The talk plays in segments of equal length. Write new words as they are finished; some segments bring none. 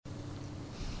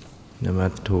นมั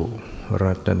ตถุ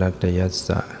รัตนัตยัสส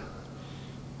ะ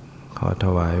ขอถ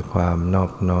วายความนอ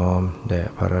บน้อมแด่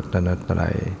พระรัตนตรั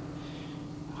ย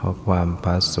ขอความผ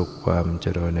าสุขความเจ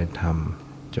ริญในธรรม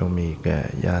จงมีแก่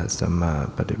ญาติสัมมา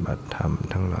ปฏิบัติธรรม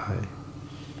ทั้งหลาย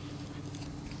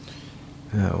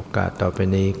โอกาสต่อไป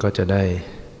นี้ก็จะได้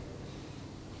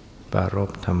ปรารภ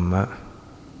ธรรมะ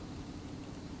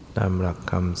ตามหลัก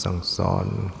คำสั่งสอน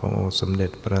ขององค์สมเด็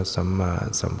จพระสัมมา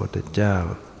สัมพุทธเจ้า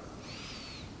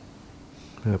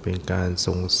เพื่อเป็นการ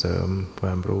ส่งเสริมคว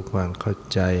ามรู้ความเข้า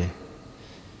ใจ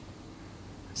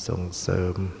ส่งเสริ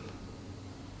ม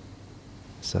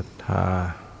ศรัทธา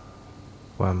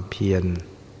ความเพียร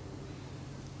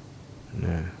น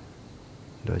ะ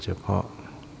โดยเฉพาะ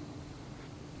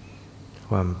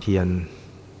ความเพียร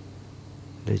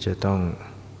ที่จะต้อง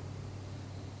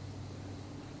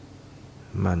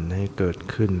หมั่นให้เกิด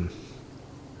ขึ้น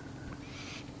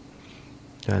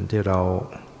การที่เรา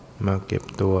มาเก็บ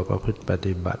ตัวประพฤติป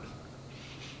ฏิบัติ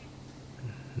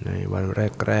ในวัน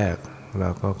แรกๆเรา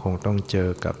ก็คงต้องเจอ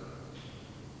กับ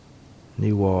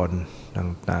นิวรณ์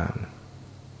ต่าง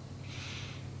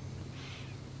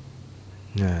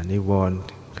ๆนิวรณ์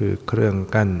คือเครื่อง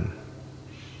กั้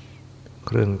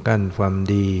นความ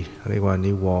ดีเรียกว่า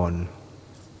นิวรณ์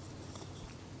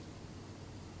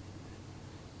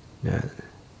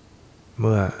เ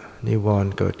มื่อนิวร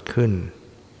ณ์เกิดขึ้น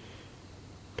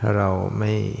ถ้าเราไ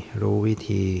ม่รู้วิ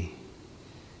ธี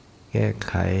แก้ไ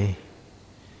ข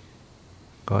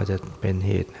ก็จะเป็นเ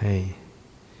หตุให้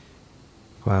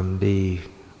ความดี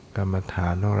กรรมฐา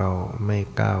นของเราไม่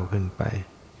ก้าวขึ้นไป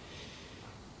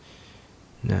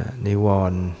นิว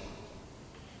รณ์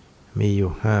มีอ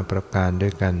ยู่5ประการด้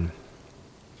วยกัน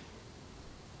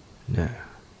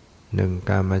1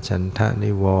กามฉันทะ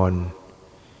นิวรณ์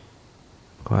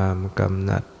ความกำห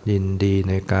นัดยินดีใ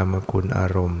นกามคุณอา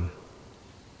รมณ์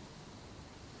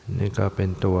นี่ก็เป็น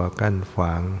ตัวกั้นขว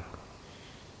าง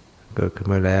เกิดขึ้น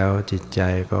มาแล้วจิตใจ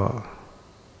ก็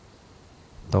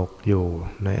ตกอยู่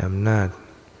ในอำนาจ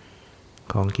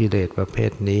ของกิเลสประเภ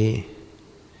ทนี้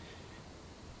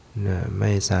ไ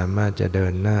ม่สามารถจะเดิ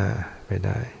นหน้าไปไ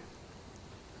ด้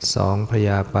2พย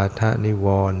าปาทนิว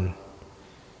รณ์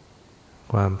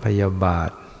ความพยาบา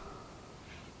ท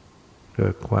เกิ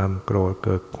ดความโกรธเ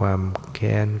กิดความแ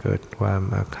ค้นเกิดความ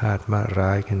อาฆาตมาร้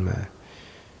ายขึ้นมา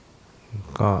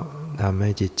ก็ทำให้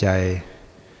จิตใจ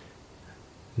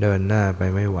เดินหน้าไป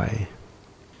ไม่ไหว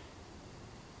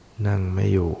นั่งไม่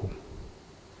อยู่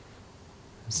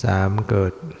3เกิ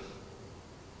ด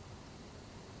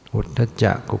อุทธัจจ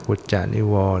ะกุกุจจะนิ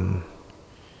วรณ์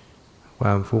คว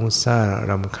ามฟุ้งซ่าน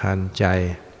รำคาญใจ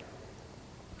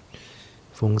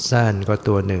ฟุ้งซ่านก็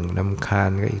ตัวหนึ่งรำคาญ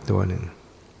ก็อีกตัวหนึ่ง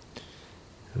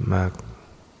มา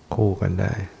คู่กันไ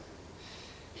ด้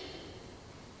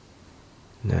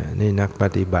นี่นักป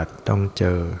ฏิบัติต้องเจ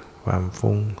อความ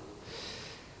ฟุ้ง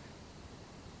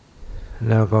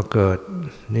แล้วก็เกิด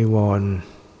นิวรณ์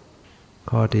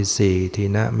ข้อที่4ที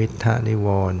นมิทธะนิว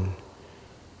รณ์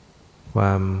คว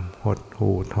ามหด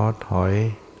หู่ท้อถอย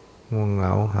ง่วงเหง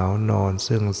าหาวนอนเ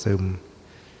สื่องซึม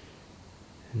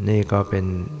นี่ก็เป็น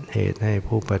เหตุให้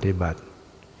ผู้ปฏิบัติ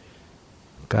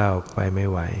ก้าวไปไม่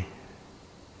ไหว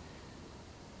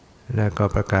แล้วก็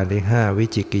ประการที่5วิ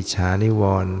จิกิจฉานิว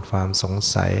รณ์ความสง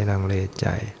สัยลังเลใจ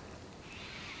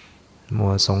มั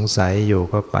วสงสัยอยู่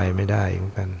ก็ไปไม่ได้เหมื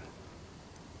อนกัน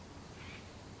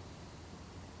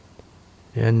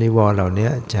ดังนั้นนิวรณ์เหล่านี้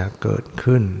จะเกิด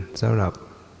ขึ้นสำหรับ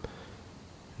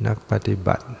นักปฏิ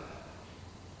บัติ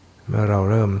เมื่อเรา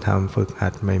เริ่มทำฝึกหั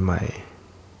ดใหม่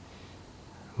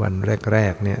ๆวันแร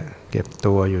กๆเนี่ยเก็บ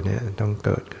ตัวอยู่เนี่ยต้องเ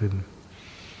กิดขึ้น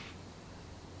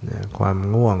ความ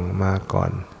ง่วงมาก่อ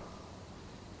น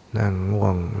นั่งง่ว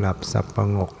งหลับสับประ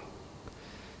งก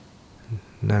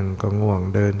นั่งก็ง่วง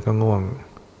เดินก็ง่วง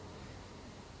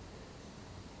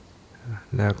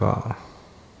แล้วก็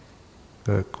เ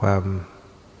กิดความ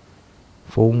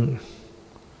ฟุ้ง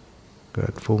เกิ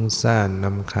ดฟุ้งซ่านร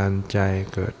ำคาญใจ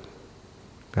เกิด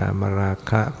กามรา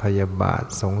คะพยาบาท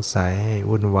สงสัยให้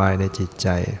วุ่นวายในจิตใจ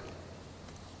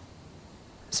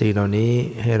สิ่งเหล่านี้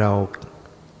ให้เรา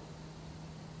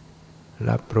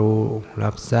รับรู้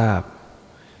รับทราบ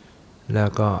แล้ว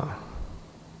ก็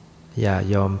อย่า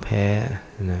ยอมแพ้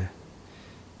นะ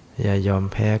อย่ายอม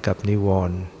แพ้กับนิว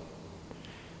รณ์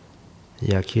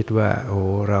อย่าคิดว่าโอ้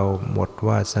เราหมดว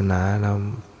าสนาเรา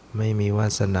ไม่มีวา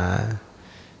สนา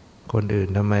คนอื่น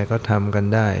ทำไมก็ทำกัน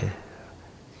ได้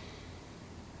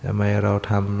ทำไมเรา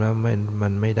ทำแล้วมั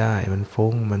นไม่ได้มัน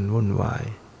ฟุ้งมันวุ่นวาย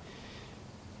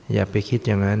อย่าไปคิดอ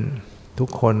ย่างนั้นทุก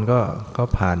คนก็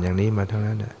ผ่านอย่างนี้มาทั้ง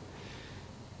นั้น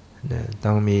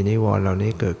ต้องมีนิวรณ์เหล่า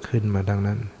นี้เกิดขึ้นมาทั้ง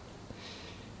นั้น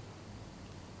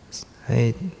ให้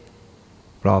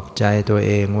ปลอบใจตัวเ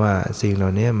องว่าสิ่งเหล่า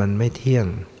นี้มันไม่เที่ยง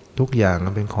ทุกอย่างมั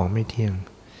นเป็นของไม่เที่ยง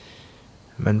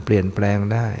มันเปลี่ยนแปลง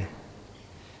ได้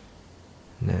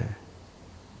นะ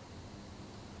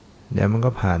เดี๋ยวมัน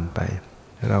ก็ผ่านไป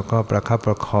เราก็ประคับป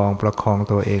ระคอง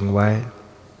ตัวเองไว้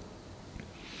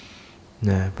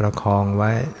นะประคองไ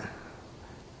ว้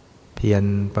เพียร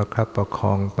ประคับประค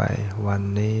องไปวัน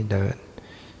นี้เดิน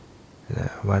นะ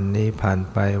วันนี้ผ่าน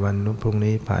ไปวันนู้นพรุ่ง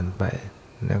นี้ผ่านไป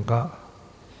แล้วก็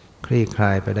คลี่คล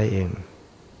ายไปได้เอง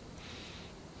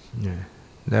นะ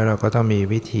แล้วเราก็ต้องมี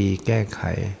วิธีแก้ไข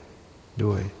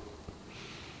ด้วย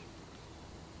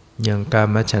อย่างกา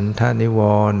มฉันทะนิว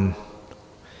รณ์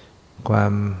ควา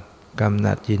มกำห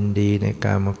นัดยินดีในก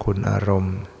ามคุณอารม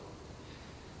ณ์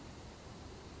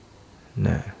น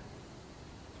ะ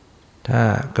ถ้า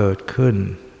เกิดขึ้น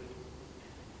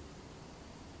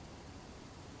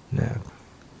นะ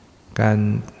การ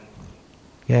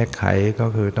แก้ไขก็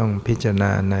คือต้องพิจารณ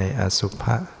าในอสุ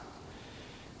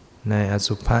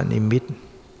ภะนิมิต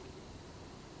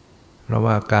เพราะ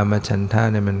ว่ากามฉันทะ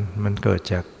เนี่ยมันเกิด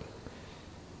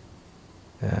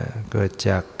จ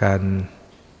ากการ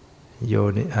โ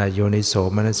ยนิโส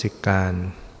มนสิการ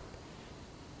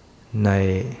ใน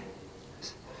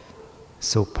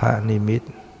สุภนิมิต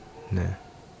นะ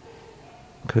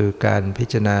คือการพิ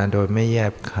จารณาโดยไม่แย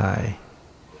บคาย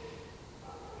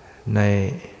ใน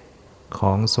ข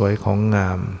องสวยของงา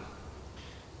ม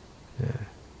นะ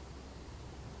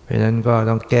เพราะฉะนั้นก็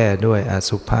ต้องแก้ด้วยอ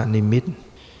สุภนิมิต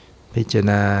พิจาร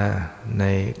ณาใน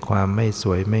ความไม่ส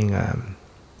วยไม่งาม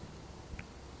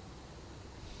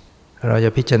เราจะ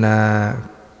พิจารณา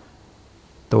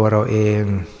ตัวเราเอง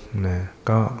นะ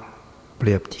ก็เป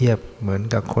รียบเทียบเหมือน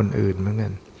กับคนอื่นเหมือนกั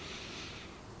น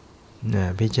นะ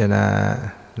พิจารณา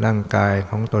ร่างกาย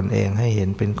ของตนเองให้เห็น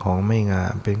เป็นของไม่งา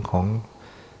มเป็นของ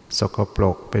สกปร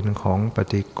กเป็นของป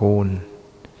ฏิกูล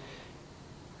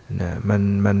นะ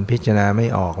มันพิจารณาไม่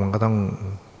ออกมันก็ต้อง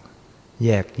แย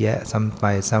กแยะซ้ำไป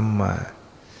ซ้ำมา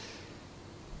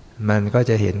มันก็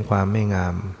จะเห็นความไม่งา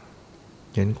ม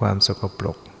เห็นความสกปร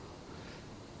ก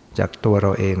จากตัวเร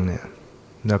าเองเนี่ย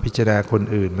เราพิจารณาคน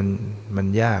อื่นมัน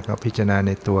ยากก็พิจารณาใ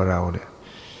นตัวเราเนี่ย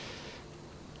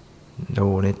ดู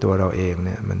ในตัวเราเองเ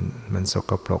นี่ยมันส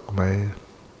กปรกไหม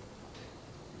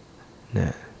เนี่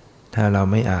ยถ้าเรา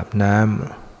ไม่อาบน้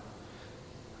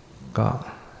ำก็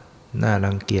น่า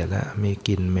รังเกียจแล้วมีก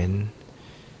ลิ่นเหม็น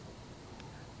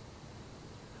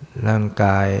ร่างก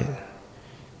าย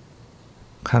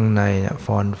ข้างในเนี่ยฟ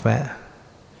อนแฟะ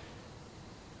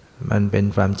มันเป็น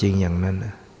ความจริงอย่างนั้น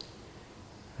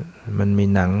มันมี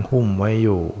หนังหุ้มไว้อ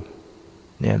ยู่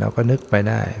เนี่ยเราก็นึกไป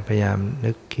ได้พยายาม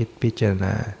นึกคิดพิจารณ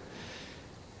า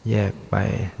แยกไป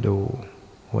ดู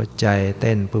หัวใจเ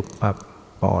ต้นปุบปับ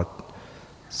ปอด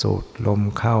สูดลม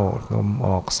เข้าลมอ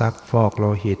อกซักฟอกโล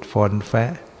หิตฟอนแฟ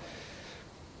ะ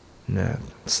นะ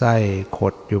ไส้ข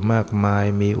ดอยู่มากมาย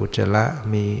มีอุจจาระ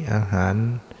มีอาหาร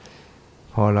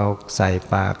พอเราใส่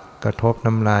ปากกระทบ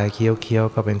น้ำลายเคี้ยว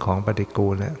ๆก็เป็นของปฏิกู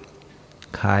ลแล้ว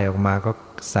คายออกมาก็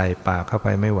ใส่ปากเข้าไป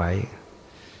ไม่ไหว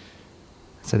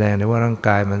แสดงได้ว่าร่างก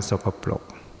ายมันสกปรก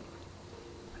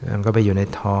มันก็ไปอยู่ใน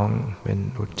ท้องเป็น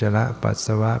อุจจาระปัสส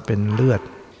าวะเป็นเลือด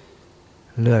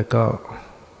ก็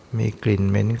มีกลิ่น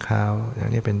เหม็นคาวอย่า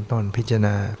งนี้เป็นต้นพิจารณ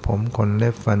าผมขนเล็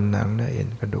บฟันหนังเนื้อเอ็น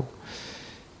กระดูก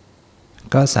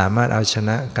ก็สามารถเอาชน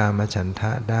ะกามฉันท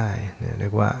ะได้เนี่ยเรี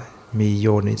ยกว่ามีโย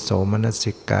นิโสมน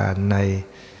สิการใน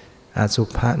อสุ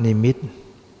ภนิมิต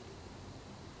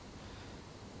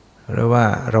หรือว่า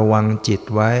ระวังจิต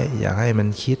ไว้อย่าให้มัน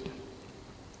คิด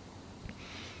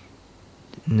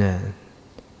เนี่ย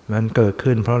มันเกิด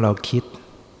ขึ้นเพราะเราคิด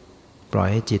ปล่อย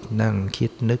ให้จิตนั่งคิ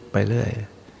ดนึกไปเรื่อย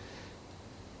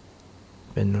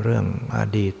เป็นเรื่องอ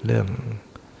ดีตเรื่อง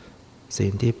สิ่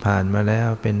งที่ผ่านมาแล้ว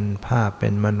เป็นภาพเป็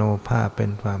นมโนภาพเป็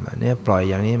นความอันนี้ปล่อย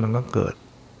อย่างนี้มันก็เกิด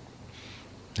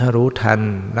ถ้ารู้ทัน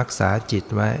รักษาจิต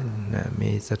ไว้นะมี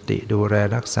สติดูแล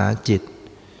รักษาจิต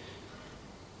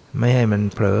ไม่ให้มัน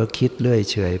เผลอคิดเรื่อย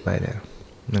เฉยไปเนี่ย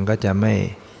มันก็จะไ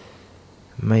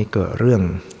ม่เกิดเรื่อง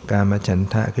กามฉัน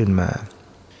ทะขึ้นมา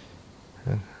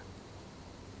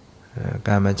ก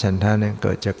ามฉันทะเนี่ยเ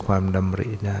กิดจากความดำริ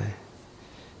ได้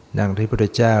ดังที่พระพุทธ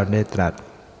เจ้าได้ตรัส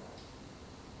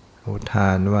อุท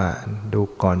านว่าดู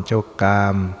ก่อนเจ้ากา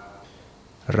ม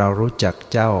เรารู้จัก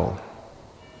เจ้า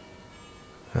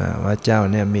ว่าเจ้า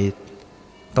เนี่ยมี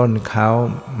ต้นเขา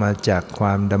มาจากคว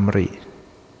ามดำริ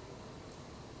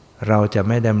เราจะ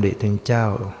ไม่ดำริถึงเจ้า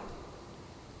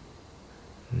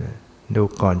ดู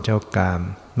ก่อนเจ้ากาม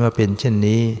เมื่อเป็นเช่น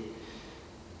นี้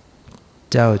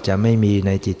เจ้าจะไม่มีใ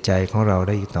นจิตใจของเราไ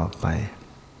ด้อีกต่อไป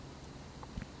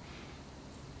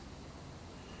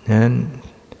ฉะนั้น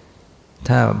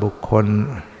ถ้าบุคคล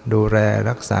ดูแล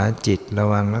รักษาจิตระ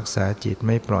วังรักษาจิตไ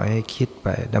ม่ปล่อยให้คิดไป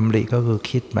ดำริก็คือ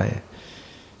คิดไป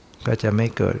ก็จะไม่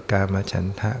เกิดกามฉัน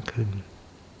ทะขึ้น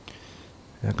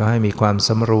แล้วก็ให้มีความส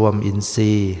ำรวมอินท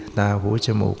รีย์ตาหูจ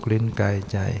มูกลิ้นกาย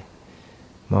ใจ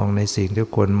มองในสิ่งที่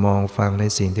ควรมองฟังใน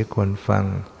สิ่งที่ควรฟัง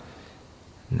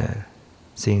นะ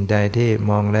สิ่งใดที่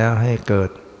มองแล้วให้เกิด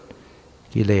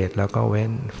กิเลสแล้วก็เว้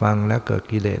นฟังแล้วเกิด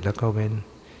กิเลสแล้วก็เว้น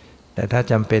แต่ถ้า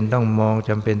จำเป็นต้องมอง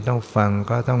จำเป็นต้องฟัง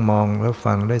ก็ต้องมองแล้ว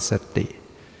ฟังด้วยสติ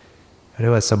เรีย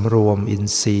กว่าสำรวมอิน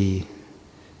ทรีย์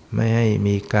ไม่ให้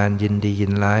มีการยินดียิ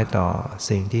นร้ายต่อ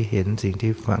สิ่งที่เห็นสิ่ง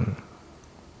ที่ฟัง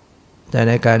แต่ใ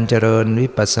นการเจริญวิ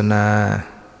ปัสสนา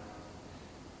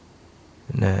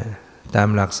นะตาม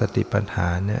หลักสติปัฏฐ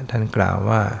านเนี่ยท่านกล่าว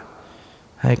ว่า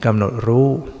ให้กำหนดรู้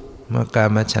เมื่อกา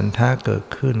มฉันทะเกิด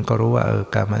ขึ้นก็รู้ว่า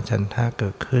กามฉันทะเกิ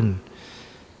ดขึ้น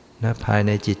นะภายใ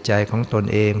นจิตใจของตน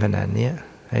เองขณะนี้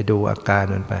ให้ดูอาการ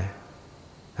มันไป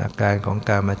อาการของ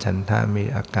กามฉันทะมี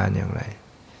อาการอย่างไร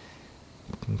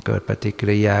เกิดปฏิกิ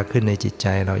ริยาขึ้นในจิตใจ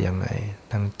เราอย่างไร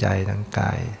ทั้งใจทั้งก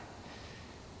าย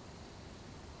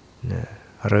นะ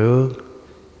หรือ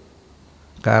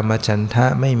กามฉันทะ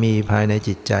ไม่มีภายใน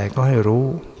จิตใจก็ให้รู้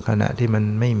ขณะที่มัน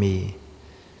ไม่มี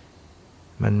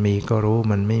มันมีก็รู้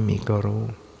มันไม่มีก็รู้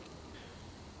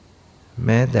แ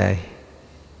ม้แต่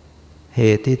เห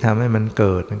ตุที่ทำให้มันเ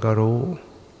กิดมันก็รู้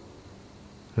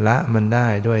ละมันได้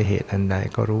ด้วยเหตุอันใด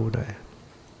ก็รู้ด้วย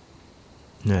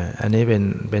อันนี้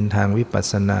เป็นทางวิปัส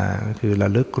สนาก็คือระ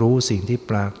ลึกรู้สิ่งที่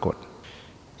ปรากฏ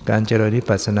การเจริญวิ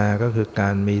ปัสสนาก็คือกา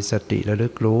รมีสติระลึ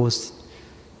กรู้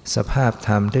สภาพธ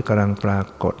รรมที่กำลังปรา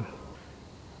กฏ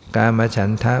กามฉั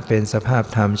นทะเป็นสภาพ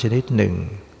ธรรมชนิดหนึ่ง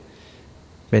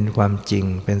เป็นความจริง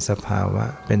เป็นสภาวะ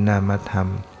เป็นนามธรรม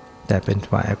แต่เป็น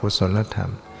ฝ่ายอกุศลธรร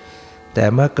มแต่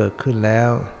เมื่อเกิดขึ้นแล้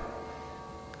ว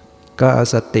ก็เอา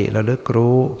สติระลึก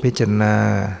รู้พิจารณา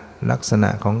ลักษณะ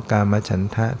ของกามฉัน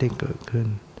ทะที่เกิดขึ้น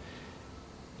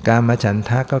กามฉันท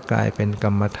ะก็กลายเป็นกร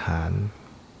รมฐาน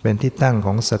เป็นที่ตั้งข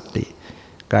องสติ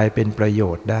กลายเป็นประโย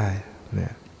ชน์ได้เนี่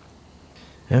ย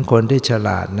ดังนั้นคนที่ฉล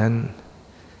าดนั้น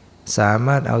สาม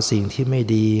ารถเอาสิ่งที่ไม่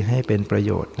ดีให้เป็นประโ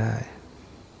ยชน์ได้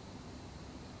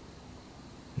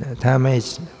ถ้า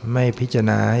ไม่พิจาร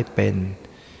ณาให้เป็น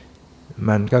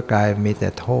มันก็กลายมีแต่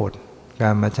โทษก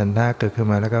ามฉันทะเกิดขึ้น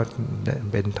มาแล้วก็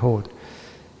เป็นโทษ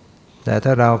แต่ถ้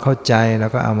าเราเข้าใจแล้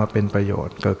วก็เอามาเป็นประโยช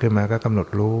น์เกิดขึ้นมาก็กำหนด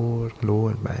รู้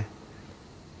ไป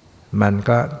มัน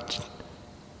ก็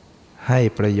ให้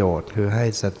ประโยชน์คือให้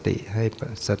ส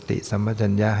ติสัมปชั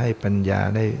ญญะให้ปัญญา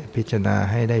ได้พิจารณา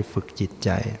ให้ได้ฝึกจิตใจ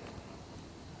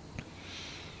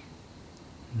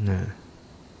นะ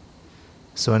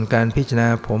ส่วนการพิจารณา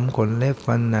ผมขนเล็บ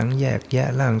ฟันหนังแยกแยะ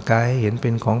ร่างกายเห็นเป็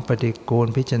นของปฏิกูล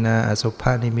พิจารณาอสุภ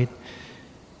นิมิต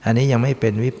อันนี้ยังไม่เป็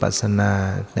นวิปัสสนา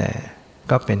แต่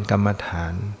ก็เป็นกรรมฐา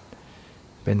น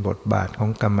เป็นบทบาทของ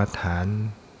กรรมฐาน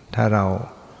ถ้าเรา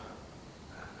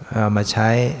เอามาใช้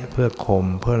เพื่อข่ม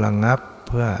เพื่อระงับ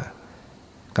เพื่อ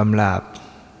กำราบ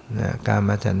กาม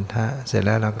ฉันทะเสร็จแ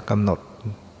ล้วเราก็กำหนด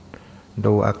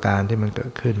ดูอาการที่มันเกิ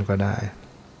ดขึ้นก็ได้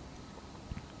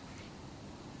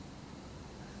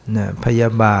พยา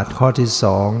บาทข้อที่ส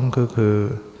องก็คือ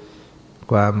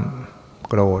ความ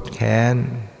โกรธแค้น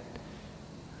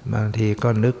บางทีก็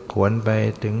นึกหวนไป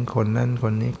ถึงคนนั้นค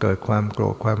นนี้เกิดความโกร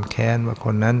ธความแค้นว่าค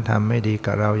นนั้นทำไม่ดี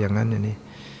กับเราอย่างนั้นอย่างนี้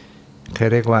เคย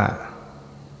เรียกว่า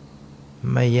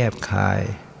ไม่แยบคาย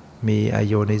มีอ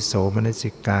โยนิโสมน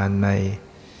สิการใน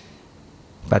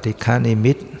ปฏิฆานิ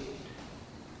มิต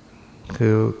คื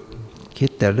อคิด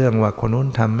แต่เรื่องว่าคนนู้น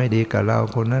ทำไม่ดีกับเรา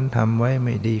คนนั้นทำไว้ไ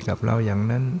ม่ดีกับเราอย่าง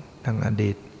นั้นทั้งอ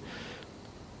ดีต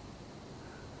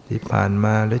ที่ผ่านม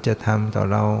าหรือจะทำต่อ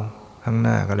เราข้างห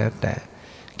น้าก็แล้วแต่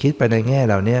คิดไปในแง่เ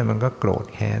หล่านี้มันก็โกรธ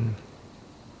แค้น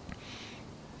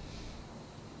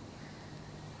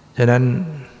ฉะนั้น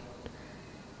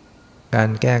การ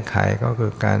แก้ไขก็คื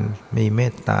อการมีเม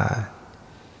ตตา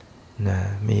นะ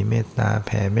มีเมตตาแ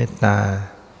ผ่เมตตา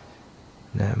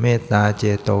นะเมตตาเจ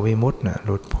โตวิมุตตินะห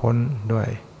ลุดพ้นด้วย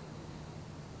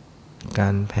กา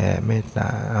รแผ่เมตตา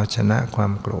เอาชนะควา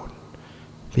มโกรธ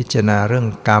พิจารณาเรื่อง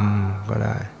กรรมก็ไ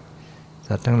ด้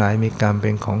สัตว์ทั้งหลายมีกรรมเป็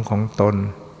นของตน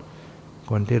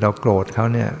คนที่เราโกรธเขา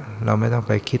เนี่ยเราไม่ต้องไ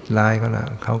ปคิดร้ายเขาละ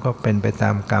เขาก็เป็นไปตา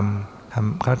มกรรม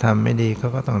เขาทำไม่ดีเขา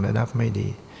ก็ต้องได้รับไม่ดี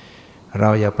เรา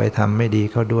อย่าไปทำไม่ดี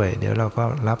เขาด้วยเดี๋ยวเราก็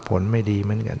รับผลไม่ดีเห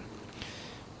มือนกัน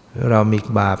หรือเรามี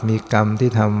บาปมีกรรมที่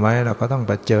ทำไว้เราก็ต้องไ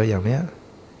ปเจออย่างเนี้ย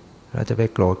เราจะไป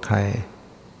โกรธใคร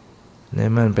เนี่ย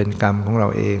มันเป็นกรรมของเรา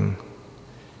เอง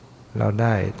เราไ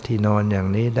ด้ที่นอนอย่าง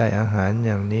นี้ได้อาหารอ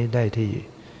ย่างนี้ได้ที่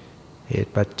เห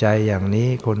ตุปัจจัยอย่างนี้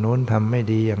คนโน้นทำไม่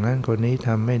ดีอย่างนั้นคนนี้ท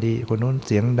ำไม่ดีคนโน้นเ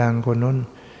สียงดังคนโน้น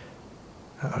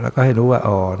แล้วก็ให้รู้ว่า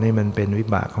อ๋อนี่มันเป็นวิ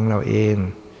บากของเราเอง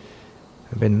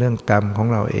เป็นเรื่องกรรมของ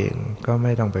เราเองก็ไ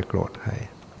ม่ต้องไปโกรธใคร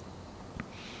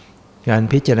การ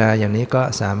พิจารณาอย่างนี้ก็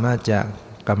สามารถจะ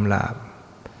กำราบ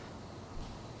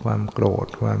ความโกรธ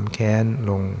ความแค้น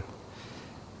ลง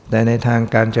แต่ในทาง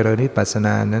การเจริญวิปัสสน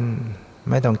านั้น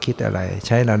ไม่ต้องคิดอะไรใ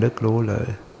ช้ระลึกรู้เลย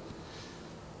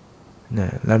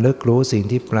ระลึกรู้สิ่ง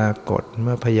ที่ปรากฏเ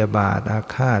มื่อพยาบาทอา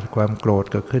ฆาตความโกรธ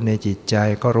เกิดขึ้นในจิตใจ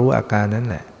ก็รู้อาการนั้น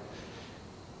แหละ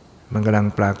มันกำลัง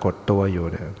ปรากฏตัวอยู่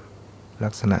เนี่ยลั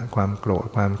กษณะความโกรธ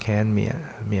ความแค้น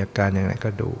มีอาการอย่างไร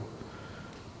ก็ดู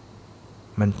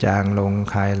มันจางลง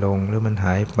คลายลงหรือมันห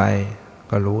ายไป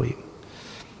ก็รู้อีก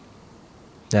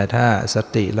แต่ถ้าส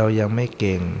ติเรายังไม่เ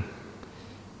ก่ง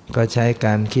ก็ใช้ก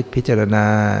ารคิดพิจารณา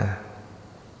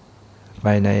ไป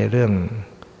ในเรื่อง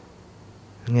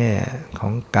แง่ขอ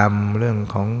งกรรมเรื่อง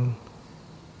ของ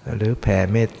หรือแผ่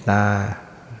เมตตา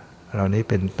เหล่านี้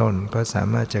เป็นต้นก็สา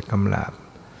มารถจะกำราบ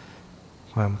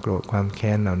ความโกรธความแ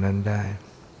ค้นเหล่านั้นได้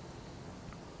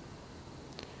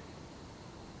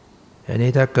อัน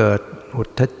นี้ถ้าเกิดอุท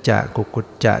ธัจจะกุกุจ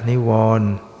จะนิวรณ์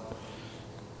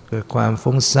เกิดความ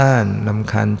ฟุ้งซ่านร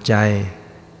ำคาญใจ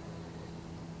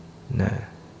นะ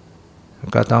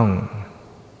ก็ต้อง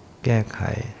แก้ไข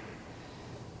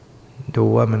ดู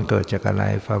ว่ามันเกิดจากอะไร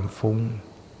ความฟุ้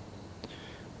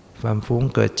ง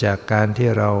เกิดจากการที่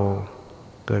เรา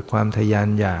เกิดความทยาน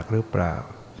อยากหรือเปล่า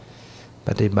ป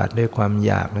ฏิบัติด้วยความอ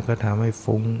ยากแล้วก็ทำให้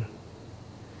ฟุ้ง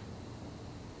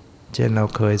เช่นเรา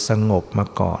เคยสงบมา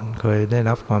ก่อนเคยได้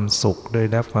รับความสุขได้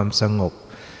รับความสงบ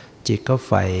จิตก็ใ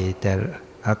ฝ่แต่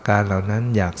อาการเหล่านั้น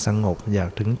อยากสงบอยาก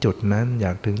ถึงจุดนั้นอย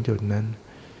ากถึงจุดนั้น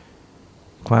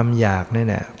ความอยากนี่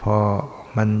แหละพอ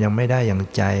มันยังไม่ได้อย่าง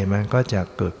ใจมันก็จะ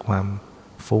เกิดความ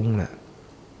ฟุ้งแหละ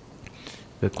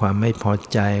เกิดความไม่พอ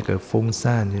ใจเกิดฟุ้ง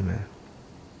ซ่านใช่ไหม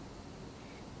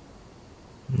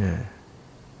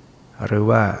หรือ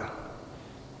ว่า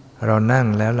เรานั่ง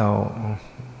แล้วเรา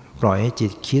ปล่อยให้จิ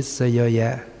ตคิดซะเยอะแย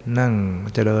ะนั่ง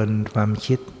เจริญความ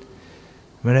คิด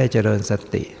ไม่ได้เจริญส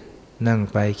ตินั่ง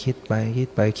ไป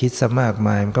คิดซะมากม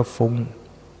ายมันก็ฟุ้ง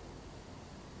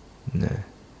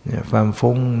ความ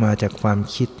ฟุ้งมาจากความ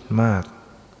คิดมาก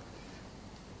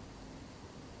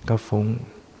ก็ฟุ้ง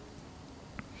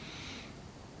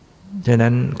ฉะ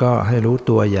นั้นก็ให้รู้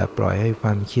ตัวอย่าปล่อยให้คว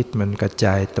ามคิดมันกระจ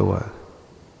ายตัว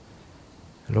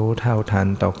รู้เท่าทัน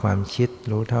ต่อความคิด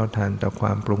รู้เท่าทันต่อคว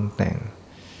ามปรุงแต่ง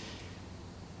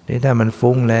นี่ถ้ามัน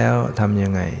ฟุ้งแล้วทำยั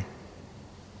งไง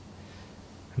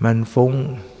มันฟุ้ง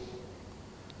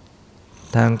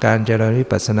ทางการเจริญวิ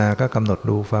ปัสสนาก็กำหนด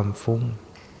ดูความฟุ้ง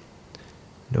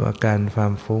ดูอาการควา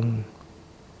มฟุ้ง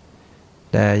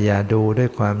แต่อย่าดูด้วย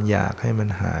ความอยากให้มัน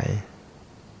หาย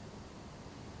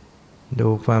ดู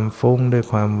ความฟุ้งด้วย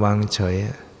ความวางเฉย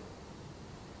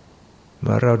เ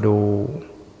มื่อเราดู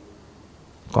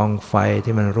กองไฟ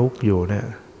ที่มันลุกอยู่เนี่ย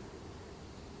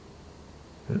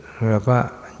เราก็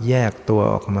แยกตัว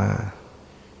ออกมา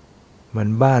เหมือน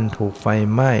บ้านถูกไฟ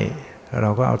ไหม้เรา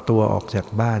ก็เอาตัวออกจาก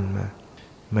บ้าน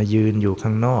มายืนอยู่ข้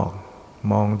างนอก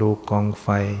มองดูกองไฟ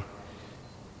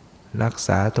รักษ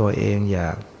าตัวเองอย่า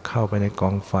เข้าไปในก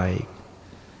องไฟ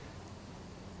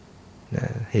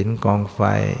เห็นกองไฟ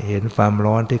เห็นความ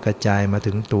ร้อนที่กระจายมา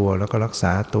ถึงตัวแล้วก็รักษ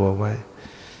าตัวไว้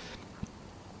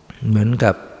เหมือน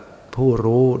กับผู้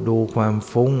รู้ดูความ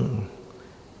ฟุ้ง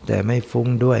แต่ไม่ฟุ้ง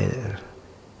ด้วย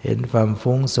เห็นความ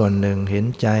ฟุ้งส่วนหนึ่งเห็น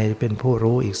ใจเป็นผู้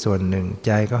รู้อีกส่วนหนึ่งใ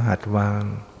จก็หัดวาง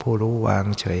ผู้รู้วาง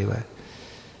เฉยไว้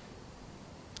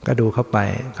ก็ดูเข้าไป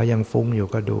เขายังฟุ้งอยู่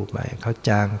ก็ดูไปเขาจ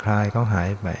างคลายเขาหาย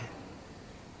ไป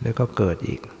แล้วก็เกิด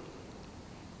อีก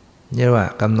เรียกว่า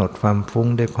กำหนดความฟุ้ง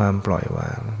ด้วยความปล่อยว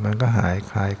างมันก็หาย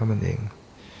คลายก็มันเอง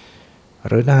ห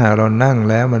รือถ้าหากเรานั่ง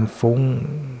แล้วมันฟุ้ง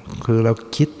คือเรา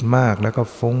คิดมากแล้วก็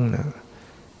ฟุ้งนะ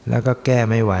แล้วก็แก้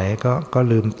ไม่ไหวก็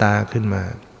ลืมตาขึ้นมา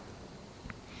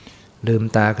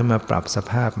ปรับส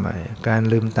ภาพใหม่การ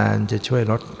ลืมตาจะช่วย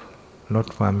ลด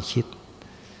ความคิด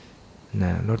น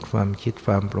ะลดความคิดค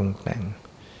วามปรุงแต่ง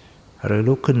หรือ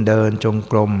ลุกขึ้นเดินจง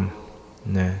กรม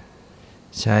นะ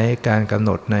ใช้การกำห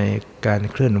นดในการ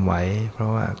เคลื่อนไหวเพรา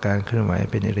ะว่าการเคลื่อนไหว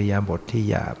เป็นอิริยาบถที่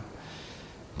หยาบ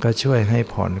ก็ช่วยให้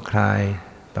ผ่อนคลาย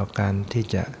ต่อการที่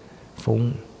จะฟุ้ง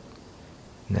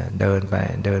นะเดินไป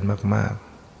เดินมาก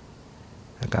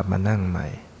ๆแล้วกลับมานั่งใหม่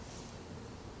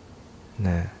น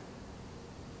ะ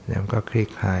แล้วก็คลี่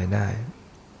คลายได้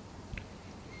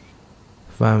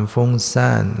ความฟุ้งซ่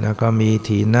านแล้วก็มี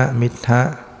ถีนมิทธะ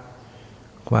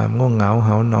ความง่วงเหงาห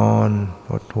านอน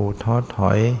หดหู่ท้อถ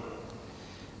อย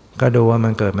ก็ดูว่ามั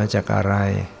นเกิดมาจากอะไร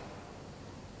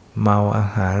เมาอา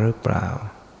หารหรือเปล่า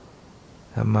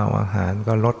ถ้าเมาอาหาร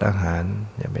ก็ลดอาหาร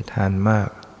อย่าไปทานมาก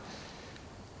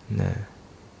นะ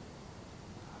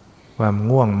ความ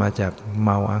ง่วงมาจากเม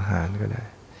าอาหารก็ได้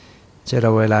ช่เร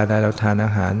าเวลาใดเราทานอ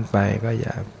าหารไปก็อ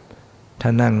ย่าถ้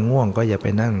านั่งง่วงก็อย่าไป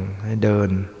นั่งให้เดิน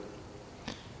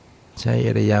ใช้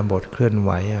อิริยาบถเคลื่อนไห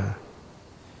ว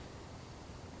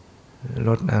ล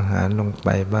ดอาหารลงไป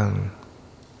บ้าง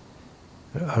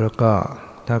แล้วก็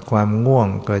ถ้าความง่วง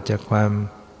เกิดจากความ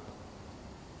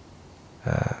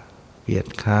เกียจ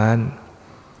ค้าน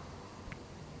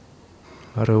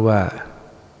หรือว่า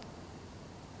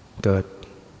เกิด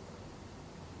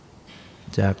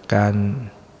จากการ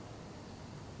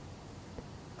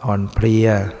อ่อนเพลีย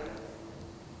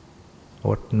อ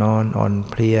ดนอนอ่อน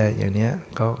เพลียอย่างนี้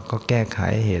ก็แก้ไข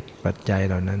เหตุปัจจัยเ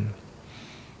หล่านั้น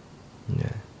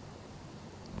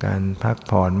การพัก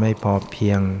ผ่อนไม่พอเพี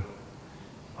ยง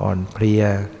อ่อนเพลีย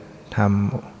ท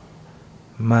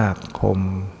ำมากข่ม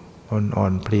อ่อ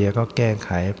นเพลียก็แก้ไข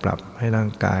ปรับให้ร่า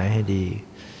งกายให้ดี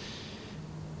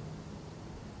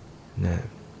นะ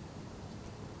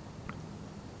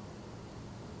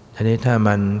ทีนี้ถ้า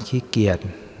มันขี้เกียจ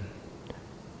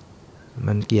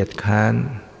มันเกียจค้าน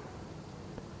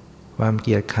ความเ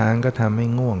กียจค้านก็ทำให้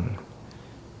ง่วง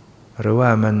หรือว่า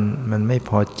มันไม่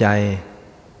พอใจ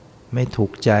ไม่ถู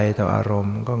กใจต่ออารม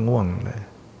ณ์ก็ง่วงเลย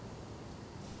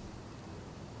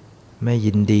ไม่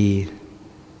ยินดี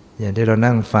อย่างที่เรา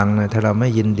นั่งฟังนะถ้าเราไม่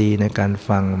ยินดีในการ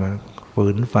ฟังมันฝื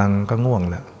นฟังก็ง่วง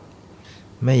แล้ว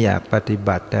ไม่อยากปฏิ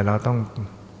บัติแต่เราต้อง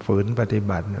ฝืนปฏิ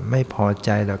บัติไม่พอใจ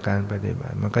ต่อการปฏิบั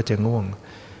ติมันก็จะง่วง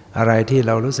อะไรที่เ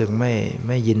รารู้สึกไ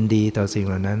ม่ยินดีต่อสิ่งเ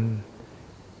หล่านั้น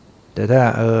แต่ถ้า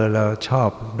เราชอบ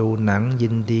ดูหนังยิ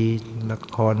นดีละ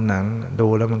ครหนังดู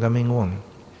แล้วมันก็ไม่ง่วง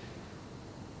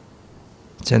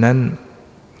ฉะนั้น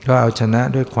ก็เอาชนะ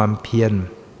ด้วยความเพียร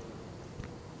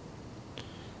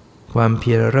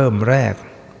เริ่มแรก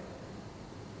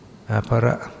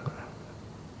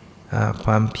ค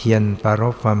วามเพียรปราร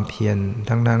ภความเพียร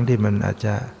ทั้งที่มันอาจจ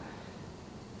ะ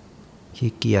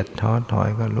ขี้เกียจท้อถอย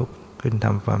ก็ลุกขึ้นท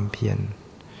ำความเพี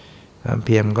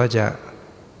ยรก็จะ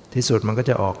ที่สุดมันก็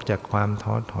จะออกจากความ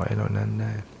ท้อถอยเหล่านั้นไ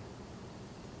ด้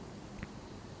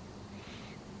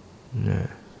นะ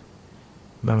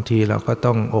บางทีเราก็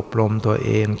ต้องอบรมตัวเ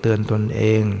องเตือนตนเอ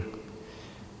ง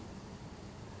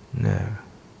นะ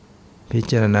พิ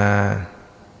จารณา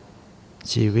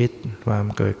ชีวิตความ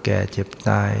เกิดแก่เจ็บต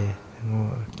าย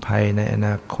ภัยในอน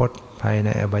าคตภัยใน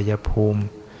อบายภูมิ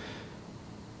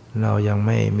เรายังไ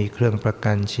ม่มีเครื่องประ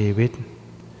กันชีวิต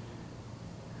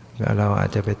เราอาจ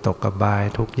จะไปตกอบาย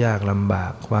ทุกข์ยากลำบา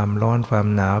กความร้อนความ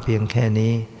หนาวเพียงแค่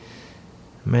นี้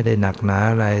ไม่ได้หนักหนา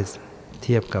อะไรเ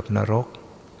ทียบกับนรก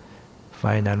ไฟ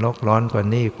นรกร้อนกว่า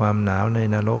นี้ความหนาวใน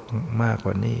นรกมากก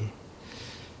ว่านี้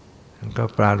ก็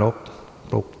ปรารภ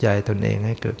ปลุกใจตนเองใ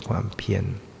ห้เกิดความเพียร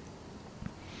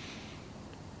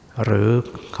หรือ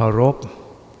เคา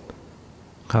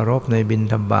รพในบิณ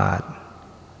ฑบาต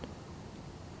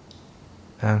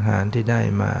อาหารที่ได้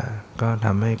มาก็ท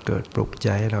ำให้เกิดปลุกใจ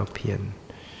ให้เราเพียร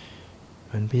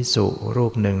มันภิกษุรู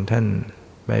ปหนึ่งท่าน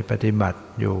ไปปฏิบัติ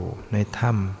อยู่ใน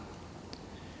ถ้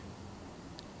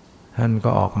ำท่านก็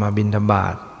ออกมาบิณฑบา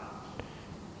ต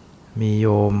มีโย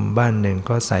มบ้านหนึ่ง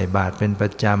ก็ใส่บาตรเป็นปร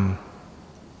ะจ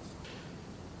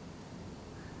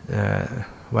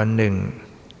ำวันหนึ่ง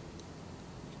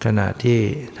ขณะที่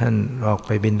ท่านออกไป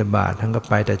บิณฑบาตท่านก็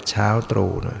ไปแต่เช้าต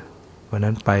รู่นะวัน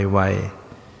นั้นไปไว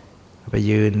ไป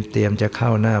ยืนเตรียมจะเข้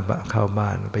าบ้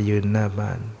านไปยืนหน้าบ้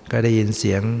านก็ได้ยินเ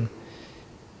สียง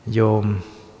โยม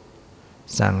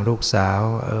สั่งลูกสาว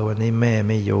วันนี้แม่ไ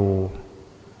ม่อยู่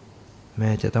แม่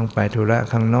จะต้องไปธุระ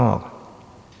ข้างนอก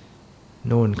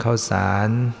นู่นข้าวสาร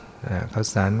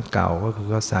เก่าก็คือ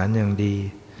ข้าวสารอย่างดี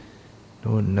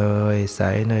นู่นเนยใส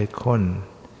เนยข้น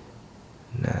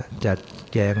นะจัด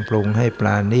แจงปรุงให้ปร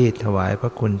าณีตถวายพร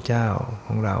ะคุณเจ้าข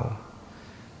องเรา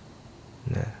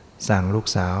นะสั่งลูก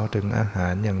สาวถึงอาหา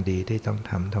รอย่างดีที่ต้อง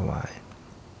ทำถวาย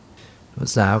ลูก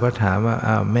สาวก็ถามว่า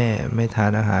อ้าวแม่ไม่ทา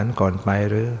นอาหารก่อนไป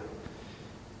หรือ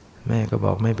แม่ก็บ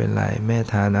อกไม่เป็นไรแม่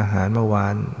ทานอาหารเมื่อวา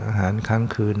นอาหารค้าง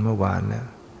คืนเมื่อวาน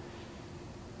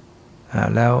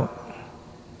แล้ว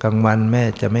กลางวันแม่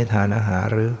จะไม่ทานอาหาร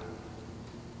หรือ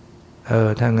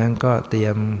ถ้างั้นก็เตรี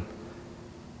ยม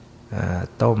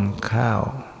ต้มข้าว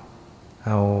เ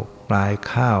อาปลาย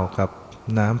ข้าวกับ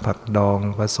น้ำผักดอง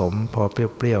ผสมพอเ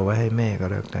ปรี้ยวๆไว้ให้แม่ก็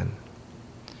แล้วกัน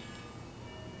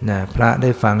นะพระได้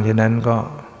ฟังฉะนั้นก็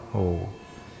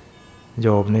โย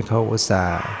มนี่เขาอุตส่า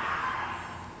ห์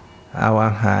เอาอ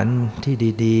าหารที่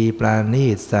ดีๆปราณี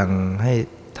ตสั่งให้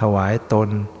ถวายตน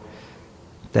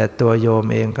แต่ตัวโยม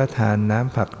เองก็ทานน้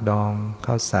ำผักดอง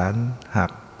ข้าวสารหั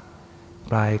ก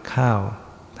ปลายข้าว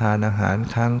ทานอาหาร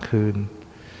ค้างคืน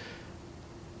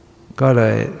ก็เล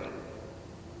ย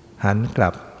หันกลั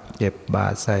บเก็บบา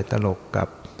ตรใส่ตลกกลับ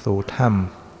สู่ถ้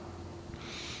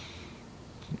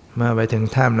มาไปถึง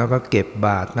ถ้ำแล้วก็เก็บบ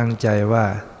าตรตั้งใจว่า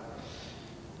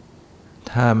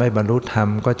ถ้าไม่บรรลุธรรม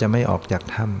ก็จะไม่ออกจาก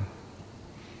ถ้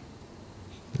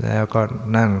ำแล้วก็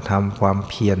นั่งทำความ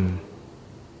เพียร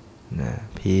นะ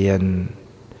เพียร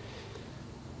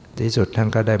ที่สุดท่าน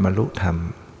ก็ได้บรรลุธรรม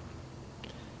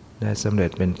ได้สำเร็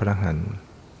จเป็นพระอรหันต์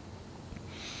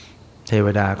เทว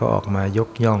ดาก็ออกมายก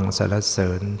ย่องสรรเสริ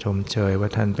ญชมเชยว่า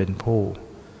ท่านเป็นผู้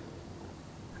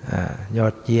ยอ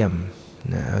ดเยี่ยม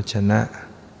นะเอาชนะ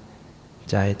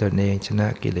ใจตนเองชนะ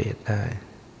กิเลสได้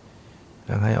แ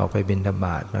ล้วให้ออกไปบิณฑบ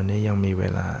าตตอนนี้ยังมีเว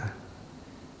ลา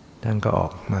ท่านก็ออ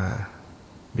กมา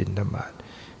บิณฑบาต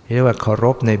เรียกว่าเคาร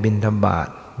พในบิณฑบาต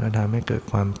แล้วทำให้เกิด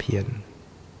ความเพียร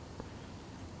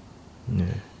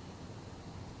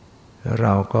แล้วเร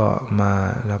าก็มา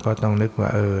แล้วก็ต้องนึกว่า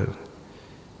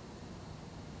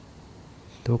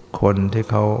ทุกคนที่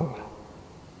เขา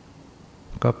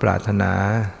ก็ปรารถนา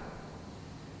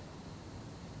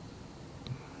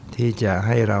ที่จะใ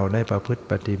ห้เราได้ประพฤติ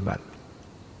ปฏิบัติ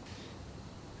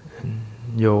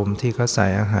โยมที่เขาใส่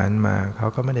อาหารมาเขา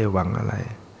ก็ไม่ได้หวังอะไร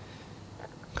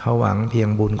เขาหวังเพียง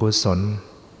บุญกุศล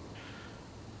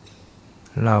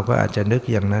เราก็อาจจะนึก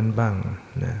อย่างนั้นบ้าง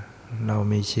นะเรา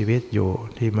มีชีวิตอยู่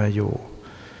ที่มาอยู่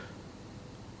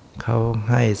เขา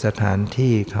ให้สถาน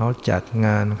ที่เขาจัดง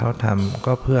านเขาทำ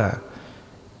ก็เพื่อ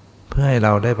ให้เร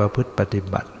าได้ประพฤติปฏิ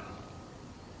บัติ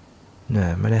นะ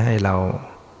ไม่ได้ให้เรา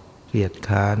เกลียด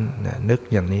ค้านนะนึก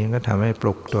อย่างนี้ก็ทำให้ป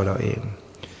ลุกตัวเราเอง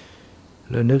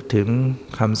หรือนึกถึง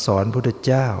คำสอนพุทธ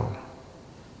เจ้า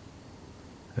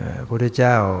พุทธเ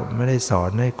จ้าไม่ได้สอ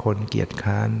นให้คนเกลียด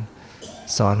ค้าน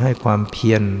สอนให้ความเ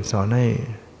พียรสอนให้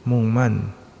มุ่งมั่น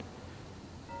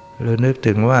หรือนึก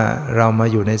ถึงว่าเรามา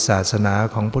อยู่ในศาสนา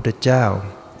ของพุทธเจ้า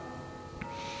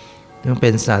ซึ่งเป็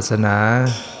นศาสนา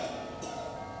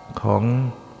ของ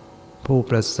ผู้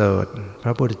ประเสริฐพร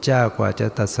ะพุทธเจ้ากว่าจะ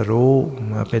ตรัสรู้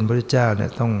มาเป็นพระพุทธเจ้าเนี่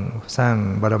ยต้องสร้าง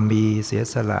บารมีเสีย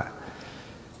สละ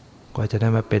กว่าจะได้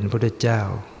มาเป็นพระพุทธเจ้า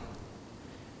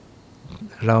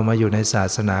เรามาอยู่ในศา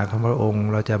สนาของพระองค์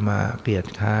เราจะมาเกลียด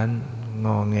ค้านง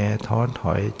อแงท้อถ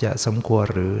อยจะสมควร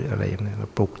หรืออะไรอย่างนี้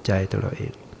ปลุกใจตัวเราเอ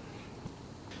ง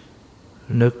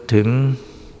นึกถึง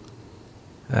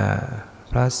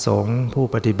พระสงฆ์ผู้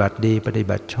ปฏิบัติดีปฏิ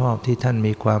บัติชอบที่ท่าน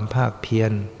มีความภาคเพีย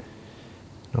ร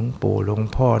หลวงปู่หลวง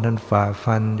พ่อท่านฝ่า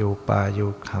ฟันอยู่ป่าอยู่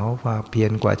เขาฝ่าเพีย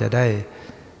รกว่าจะได้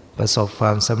ประสบคว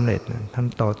ามสำเร็จท่าน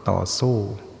ต่อสู้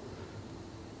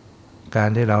การ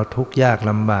ที่เราทุกข์ยาก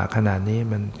ลำบากขนาดนี้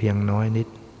มันเพียงน้อยนิด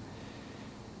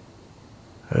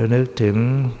นึกถึง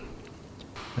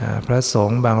พระสง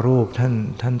ฆ์บางรูป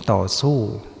ท่านต่อสู้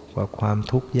กับความ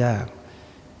ทุกข์ยาก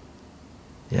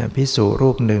อย่างภิกษุรู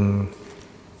ปหนึ่ง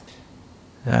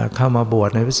เข้ามาบวช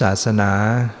ในพุทธศาสนา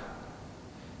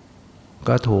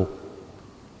ก็ถูก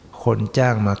คนจ้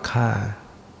างมาฆ่า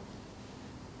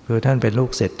คือท่านเป็นลู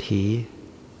กเศรษฐี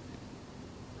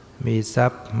มีทรั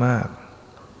พย์มาก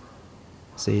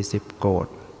40 โกฏ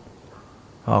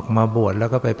ออกมาบวชแล้ว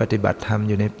ก็ไปปฏิบัติธรรมอ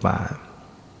ยู่ในป่า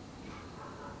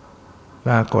ป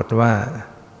รากฏว่า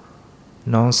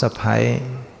น้องสะใภ้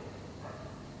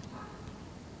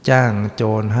จ้างโจ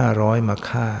ร500มา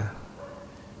ฆ่า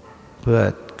เพื่อ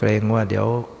เกรงว่าเดี๋ยว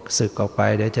สึกออกไป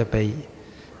เดี๋ยวจะไป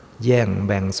แย่งแ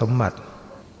บ่งสมบัติ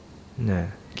นะ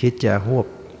คิดจะ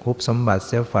ฮุบสมบัติเ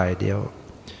สียฝ่ายเดียว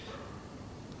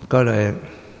ก็เลย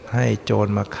ให้โจร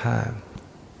มาฆ่า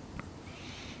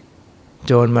โ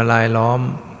จรมาลายล้อม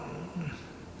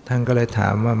ท่านก็เลยถา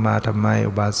มว่ามาทำไม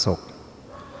อุบาสก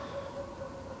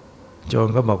โจร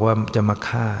ก็บอกว่าจะมา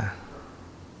ฆ่า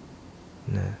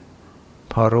นะ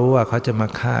พอรู้ว่าเขาจะมา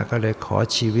ฆ่าก็เลยขอ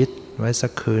ชีวิตไว้สั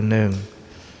กคืนหนึ่ง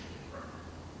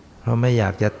เพราะไม่อยา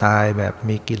กจะตายแบบ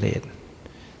มีกิเลส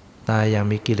ตายอย่าง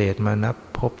มีกิเลสมานับ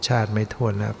ภพชาติไม่ถ้ว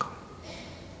นแล้ว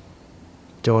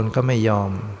โจรก็ไม่ยอ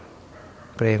ม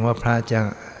เกรงว่าพระ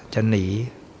จะหนี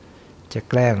จะ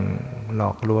แกล้งหล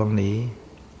อกลวงหนี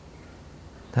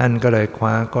ท่านก็เลยค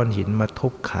ว้าก้อนหินมาทุ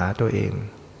บขาตัวเอง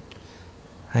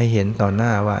ให้เห็นต่อหน้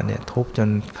าว่าเนี่ยทุบจน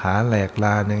ขาแหลกล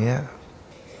านอย่างเงี้ย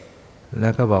แล้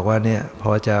วก็บอกว่าเนี่ยพ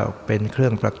อจะเป็นเครื่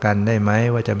องประกันได้ไหม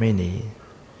ว่าจะไม่หนี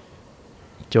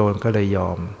โจรก็เลยยอ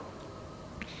ม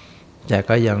แต่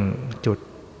ก็ยังจุด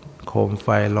โคมไฟ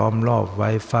ล้อมรอบไว้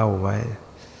เฝ้าไว้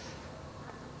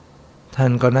ท่า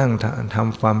นก็นั่งท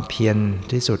ำความเพียร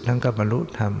ที่สุดท่านก็บรรลุ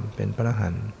ธรรมเป็นพระอรหั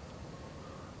นต์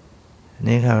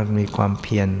นี่ครับมีความเ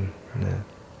พียรนะ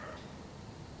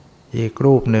อีก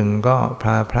รูปหนึ่งก็พ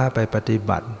าพระไปปฏิ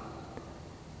บัติ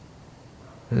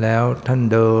แล้วท่าน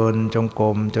เดินจงกร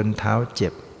มจนเท้าเจ็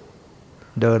บ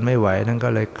เดินไม่ไหวท่านก็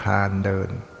เลยคลานเดิน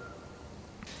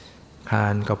คลา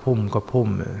นก็พุ่ม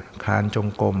คลานจง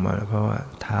กรมเพราะว่า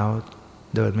เท้า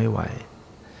เดินไม่ไหว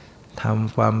ท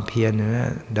ำความเพียรอย่างนี้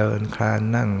เดินคลาน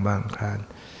นั่งบางคลาน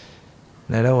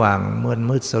ในระหว่าง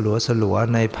มืดสลัว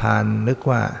ในพานนึก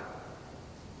ว่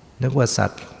าสั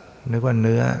ตว์นึกว่าเ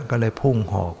นื้อก็เลยพุ่ง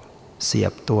หอกเสีย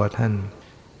บตัวท่าน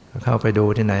เข้าไปดู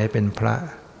ที่ไหนเป็นพระ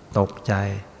ตกใจ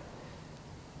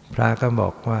พระก็บอ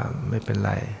กว่าไม่เป็นไ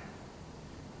ร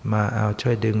มาเอาช่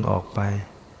วยดึงออกไป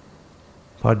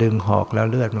พอดึงหอกแล้ว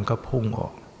เลือดมันก็พุ่งออ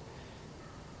ก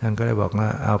ท่านก็เลยบอกว่า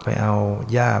เอา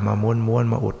หญ้ามาม้วน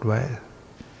มาอุดไว้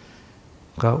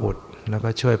ก็อุดแล้วก็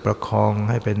ช่วยประคอง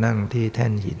ให้ไปนั่งที่แท่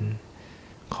นหิน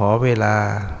ขอเวลา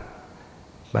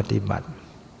ปฏิบัติ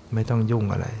ไม่ต้องยุ่ง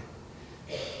อะไร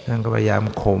ท่านก็พยายาม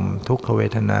ข่มทุกขเว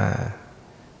ทนา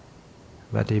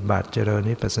ปฏิบัติเจริญ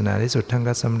วิปัสสนาที่สุดท่าน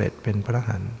ก็สำเร็จเป็นพระอร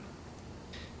หันต์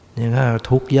นี่ถ้า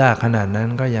ทุกข์ยากขนาดนั้น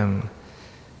ก็ยัง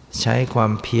ใช้ควา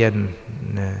มเพียร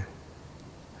นะ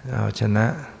เอาชนะ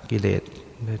กิเลส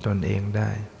ด้วยตนเองได้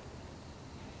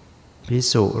ภิก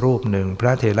ษุรูปหนึ่งพร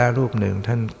ะเถระรูปหนึ่ง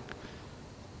ท่าน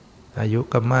อายุ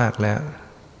ก็มากแล้ว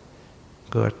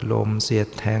เกิดลมเสียด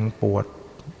แทงปวด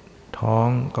ท้อง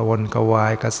กระวนกระวา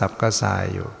ยกระสับกระส่าย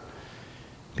อยู่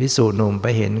ภิกษุหนุ่มไป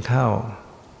เห็นเข้า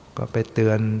ก็ไปเตื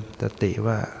อนสติ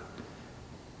ว่า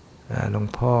หลวง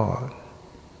พ่อ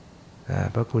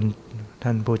พระคุณท่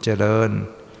านผู้เจริญ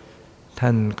ท่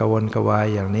านกระวนกระวาย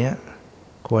อย่างเนี้ย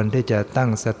ควรที่จะตั้ง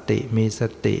สติมีส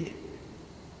ติ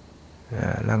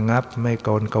ระงับไม่กร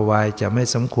ะวนกระวายจะไม่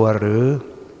สมควรหรือ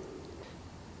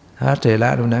พระเถระ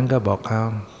ตรงนั้นก็บอก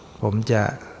ผมจะ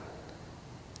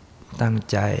ตั้ง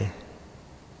ใจ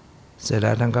เสร็จแ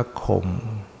ล้วท่านก็ข่ม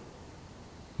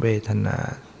เวทนา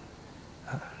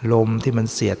ลมที่มัน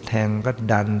เสียดแทงก็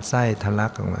ดันไส้ทะลั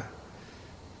กออก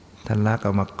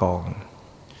มากอง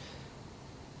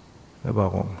ก็บอ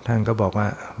กท่านก็บอก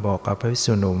กับพระภิก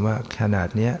ษุหนุ่มว่าขนาด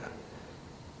เนี้ย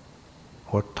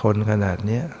อดทนขนาดเ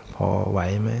นี้ยพอไหว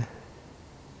ไหม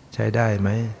ใช้ได้ไหม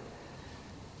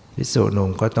ภิกษุหนุ่ม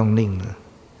ก็ต้องนิ่ง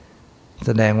แส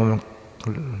ดงว่า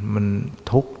มัน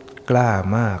ทุกข์กล้า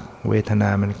มากเวทนา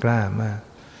มันกล้ามาก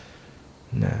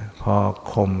นะพอ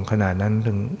ข่มขนาดนั้น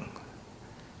ถึง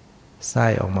ไส้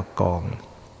ออกมากอง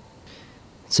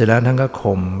เสร็จแล้วท่านก็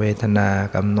ข่มเวทนา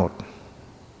กำหนด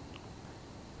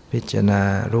พิจารณา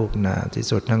รูปนามที่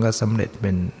สุดท่านก็สำเร็จเ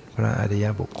ป็นพระอริย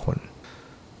บุคคล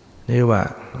นี่ว่า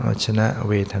เอาชนะ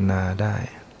เวทนาได้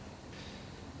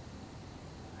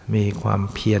มีความ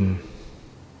เพียร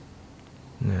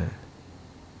นะ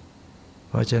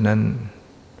เพราะฉะนั้น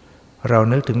เรา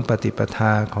นึกถึงปฏิปท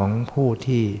าของผู้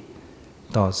ที่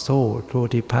ต่อสู้ผู้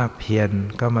ที่ภาคเพียร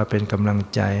ก็มาเป็นกำลัง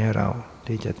ใจให้เรา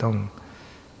ที่จะต้อง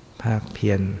ภาคเพี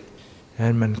ยร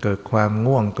นั้นมันเกิดความ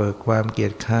ง่วงเกิดความเกีย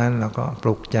จค้านแล้วก็ป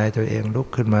ลุกใจตัวเองลุก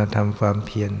ขึ้นมาทำความเ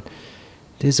พียร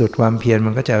ที่สุดความเพียรมั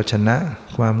นก็จะเอาชนะ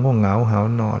ความง่วงเหงาหาว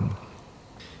นอน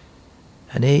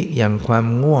อันนี้อย่างความ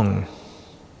ง่วง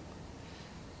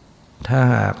ถ้า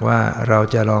หากว่าเรา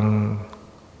จะลอง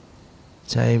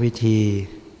ใช้วิธี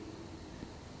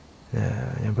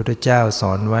อย่างพระพุทธเจ้าส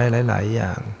อนไว้หลายๆอย่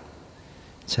าง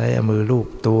ใช้เอามือลูบ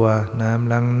ตัวน้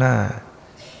ำล้างหน้า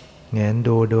แงน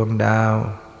ดูดวงดาว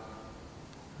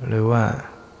หรือว่า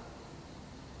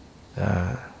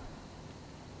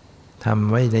ทำ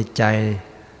ไว้ในใจ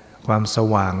ความส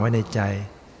ว่างไว้ในใจ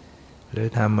หรือ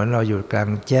ทำเหมือนเราอยู่กลา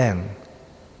งแจ้ง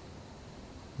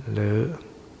หรือ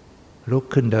ลุก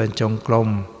ขึ้นเดินจงกรม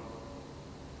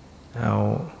เอา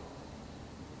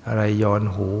อะไรย้อน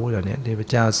หูเหล่านี้ที่พระ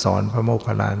เจ้าสอนพระโมค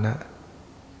คัลลานะ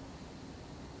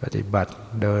ปฏิบัติ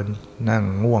เดินนั่ง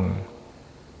ง่วง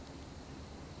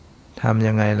ทำ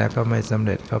ยังไงแล้วก็ไม่สำเ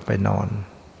ร็จก็ไปนอน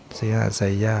เสียหา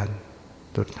ยญาติ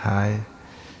สุดท้าย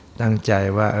ตั้งใจ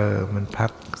ว่ามันพั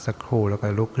กสักครู่แล้วก็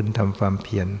ลุกขึ้นทำความเ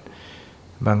พียร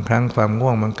บางครั้งความง่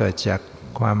วงมันเกิดจาก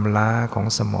ความล้าของ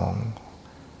สมอง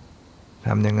ท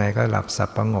ำยังไงก็หลับสั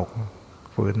บประงก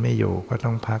ฝืนไม่อยู่ก็ต้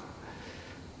องพัก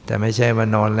แต่ไม่ใช่ว่า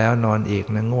นอนแล้วนอนอีก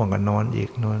นะง่วงก็นอนอีก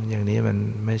นอนอย่างนี้มัน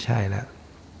ไม่ใช่แล้ว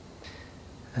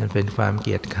มันเป็นความเ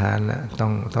กียจค้านแล้ว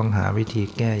ต้องหาวิธี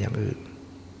แก้อย่างอื่น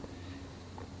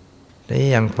แต่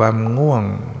อย่างความง่วง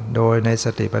โดยในส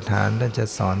ติปัฏฐานท่านจะ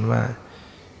สอนว่า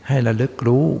ให้ระลึก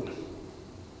รู้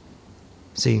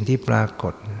สิ่งที่ปราก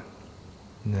ฏ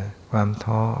นะความ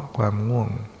ท้อความง่วง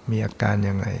มีอาการ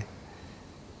ยังไง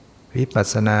วิปัส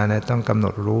สนาเนี่ยต้องกำหน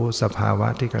ดรู้สภาวะ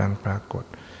ที่กำลังปรากฏ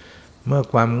เมื่อ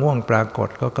ความง่วงปรากฏ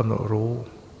ก็กำหนดรู้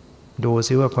ดู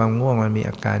ซิว่าความง่วงมันมี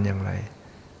อาการอย่างไร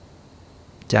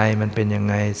ใจมันเป็นยัง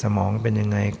ไงสมองเป็นยั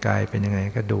งไงกายเป็นยังไง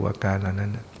ก็ดูอาการเหล่านั้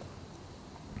น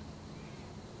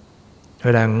เว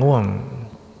ลาง่วง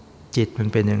จิตมัน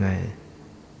เป็นยังไง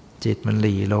จิตมันห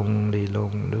ลีลงห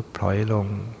รือพลอย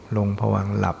ลงภวัง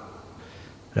ค์หลับ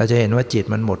เราจะเห็นว่าจิต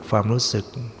มันหมดความรู้สึก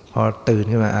พอตื่น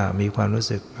ขึ้นมามีความรู้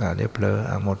สึกเดี๋ยวเผลอ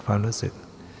หมดความรู้สึก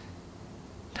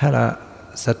ถ้าเรา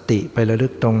สติไประลึ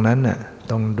กตรงนั้นน่ะ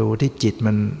ตรงดูที่จิต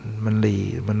มันหลี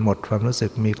มันหมดความรู้สึ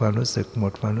กมีความรู้สึกหม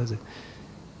ดความรู้สึก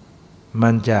มั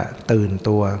นจะตื่น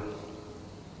ตัว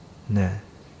นะ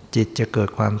จิตจะเกิด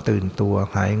ความตื่นตัว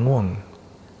หายง่วง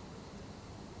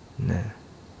นะ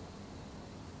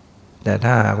แต่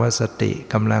ถ้าหากว่าสติ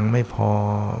กำลังไม่พอ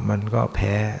มันก็แ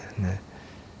พ้นะ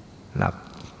หลับ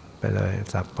ไปเลย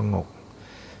สับประงก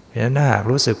เพราะฉะนั้นถ้าหาก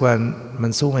รู้สึกว่ามั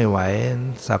นสู้ไม่ไหว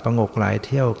สับประงกหลายเ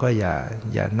ที่ยวก็อ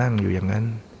ย่านั่งอยู่อย่างนั้น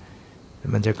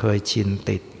มันจะเคยชิน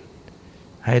ติด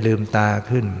ให้ลืมตา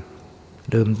ขึ้น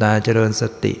ลืมตาเจริญส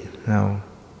ติเอา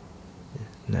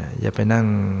นะอย่าไปนั่ง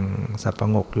สับประ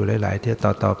งกอยู่หลายๆเที่ยว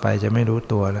ต่อไปจะไม่รู้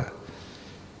ตัวแล้ว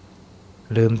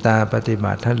ลืมตาปฏิ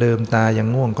บัติถ้าลืมตายัง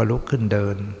ง่วงก็ลุกขึ้นเดิ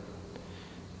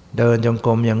นจงก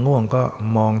รมยังง่วงก็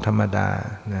มองธรรมดา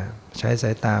นะใช้สา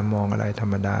ยตามองอะไรธร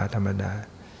รมดา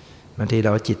บางทีเร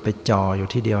าจิตไปจ่ออยู่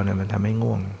ที่เดียวเนี่ยมันทำให้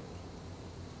ง่วง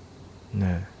น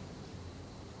ะ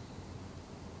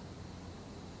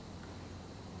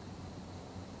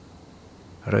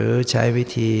หรือใช้วิ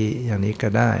ธีอย่างนี้ก็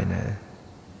ได้นะ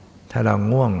ถ้าเรา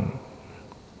ง่วง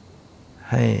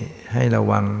ให้ระ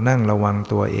วังนั่งระวัง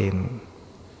ตัวเอง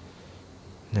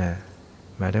นะ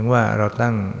หมายถึงว่าเรา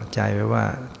ตั้งใจไว้ว่า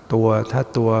ถ้า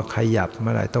ตัวขยับเ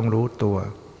มื่อไหร่ต้องรู้ตัว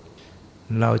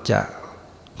เราจะ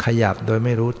ขยับโดยไ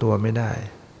ม่รู้ตัวไม่ได้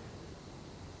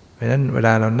เพราะฉะนั้นเวล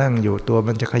าเรานั่งอยู่ตัว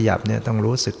มันจะขยับเนี่ยต้อง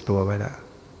รู้สึกตัวไว้ละ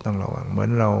ต้องระวังเหมือน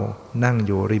เรานั่งอ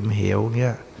ยู่ริมเหวเ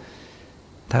งี้ย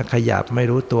ถ้าขยับไม่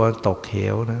รู้ตัวตกเห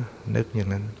วนะนึกอย่าง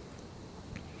นั้น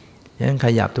ยังข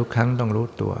ยับทุกครั้งต้องรู้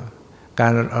ตัวกา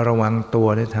รระวังตัว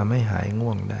เนี่ยทำให้หายง่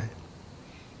วงได้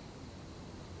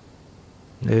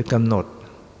หรือกำหนด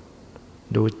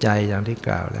ดูใจอย่างที่ก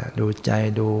ล่าวแล้วดูใจ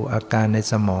ดูอาการใน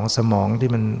สมองที่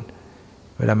มัน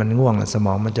เวลามันง่วงสม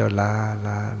องมันจะล้า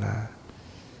นะ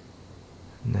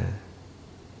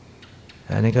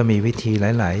อันนี้ก็มีวิธี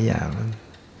หลายๆอย่าง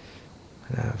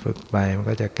นะฝึกไปมัน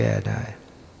ก็จะแก้ได้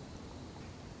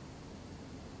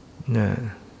นะ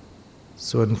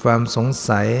ส่วนความสง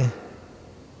สัย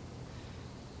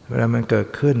เวลามันเกิด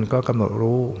ขึ้นก็กำหนด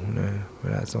รู้นะเว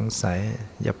ลาสงสัย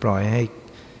อย่าปล่อยให้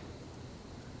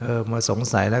มาสง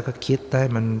สัยแล้วก็คิดให้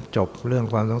มันจบเรื่อง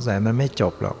ความสงสัยมันไม่จ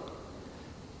บหรอก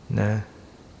นะ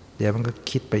เดี๋ยวมันก็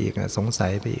คิดไปอีกสงสั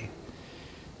ยไปอีก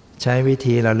ใช้วิ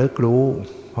ธีระลึกรู้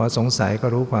พอสงสัยก็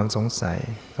รู้ความสงสัย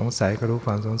ก็รู้ค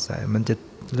วามสงสัยมันจะ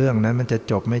เรื่องนั้นมันจะ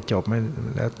จบไม่จบไม่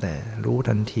แล้วแต่รู้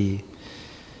ทันที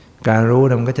การรู้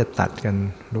มันก็จะตัดกัน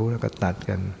รู้แล้วก็ตัด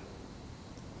กัน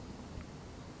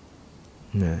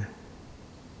นะ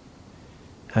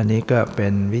อันนี้ก็เป็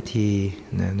นวิธี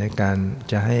นะในการ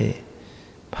จะให้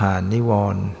ผ่านนิว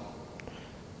รณ์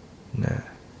นะ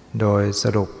โดยส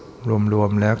รุปรว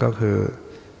มๆแล้วก็คือ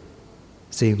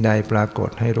สิ่งใดปรากฏ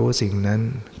ให้รู้สิ่งนั้น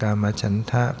กามฉัน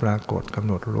ทะปรากฏกำ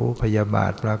หนดรู้พยาบา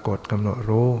ทปรากฏกำหนด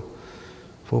รู้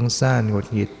ฟุ้งซ่านหงุด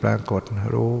หงิดปรากฏ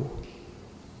รู้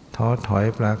ท้อถอย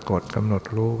ปรากฏกำหนด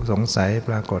รู้สงสัยป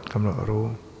รากฏกำหนดรู้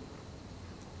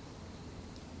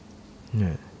เ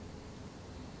นี่ย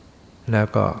แล้ว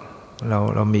ก็เ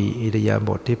รามีอิริยาบ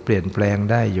ถที่เปลี่ยนแปลง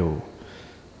ได้อยู่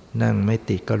นั่งไม่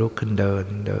ติดก็ลุกขึ้นเดิ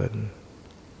น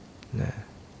นะ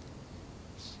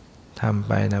ทำไ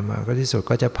ปนะมาก็ที่สุด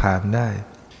ก็จะผ่านได้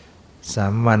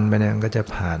3 วันไปเนี่ยก็จะ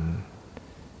ผ่าน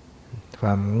คว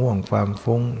ามง่วงความ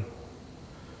ฟุ้ง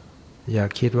อย่า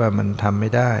คิดว่ามันทำไม่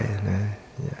ได้นะ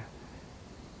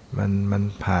มัน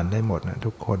ผ่านได้หมดนะ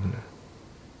ทุกคน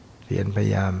เพียรพย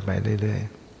ายามไปเรื่อย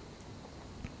ๆ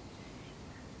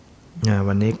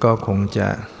วันนี้ก็คงจะ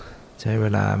ใช้เว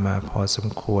ลามาพอสม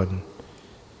ควร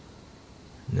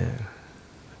นะ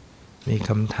มีค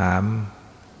ำถาม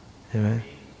ใช่ไหม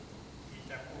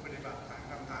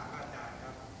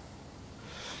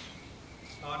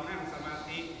ตอนนั่งสมา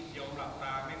ธิโยมหลับต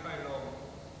าไม่ค่อยลง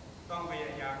ต้องพย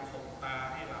ายามข่มตา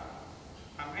ให้หลับ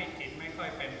ทำให้จิตไม่ค่อย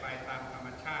เป็นไปตามธรรม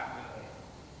ชาติเลย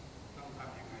ต้องท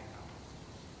ำยังไงครับ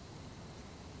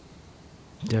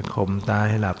จะข่มตา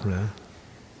ให้หลับเหรอ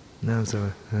นั่งสม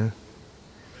าธิ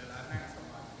เวลานั่งส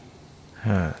มาธิ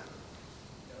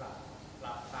จะห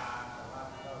ลับตาแต่ว่า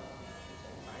ก็ส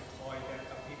งสัยคอยจะ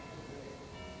กระพริบ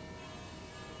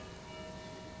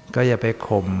ก็อย่าไป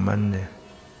ข่มมันเนี่ย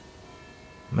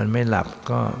มันไม่หลับ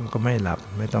ก็ไม่หลับ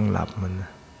ไม่ต้องหลับมันน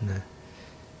ะ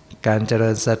การเจริ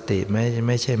ญสติไ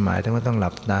ม่ใช่หมายถึงว่าต้องหลั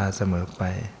บตาเสมอไป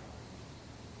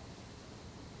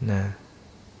นะ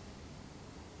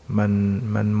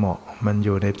มันเหมาะมันอ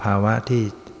ยู่ในภาวะที่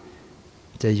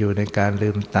จะอยู่ในการลื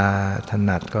มตาถ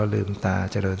นัดก็ลืมตา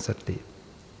เจริญสติ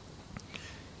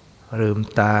ลืม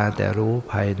ตาแต่รู้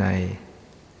ภายใน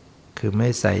คือไม่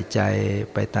ใส่ใจ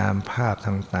ไปตามภาพท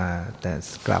างตาแต่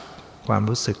กลับความ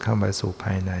รู้สึกเข้ามาสู่ภ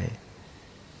ายใน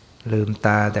ลืมต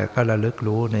าแต่ก็ระลึก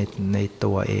รู้ใน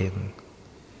ตัวเอง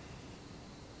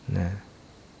นะ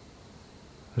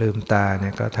ลืมตาเนี่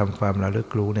ยก็ทำความระลึก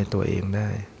รู้ในตัวเองได้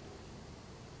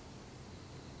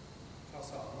ข้อ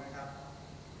สองนะครับ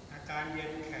อาการเย็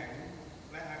นแข็ง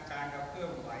และอาการกระเพื่อ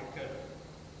มไหวเกิด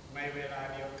ในเวลา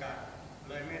เดียวกันเ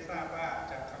ลยไม่ทราบว่า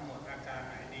จะกำหนดอาการ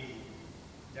ไหนดี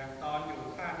อย่างตอนอยู่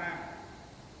ท่านั่ง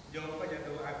โยมก็จะ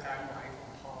ดูอาการไหวขอ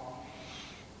งท้อง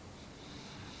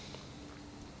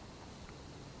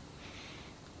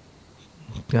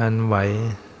การไหว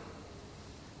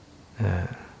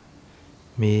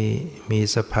มี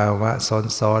สภาวะ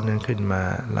ซ้อนๆนั้นขึ้นมา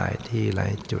หลายที่หลา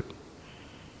ยจุด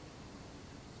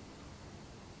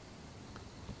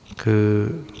คือ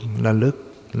ระ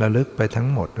ลึกไปทั้ง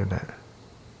หมดเลยนะ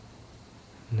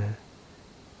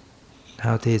เท่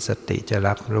าที่สติจะ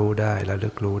รับรู้ได้ระลึ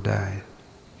กรู้ได้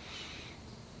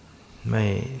ไ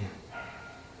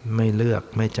ม่เลือก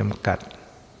ไม่จำกัด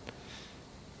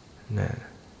นะ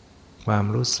ความ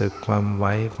รู้สึกความไ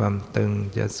ว้ความตึง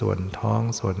จะส่วนท้อง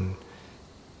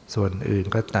ส่วนอื่น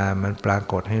ก็ตามมันปรา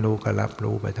กฏให้รู้ก็รับ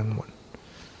รู้ไปทั้งหมด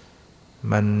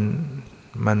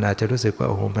มันอาจจะรู้สึกว่า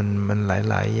โอ้โหมันห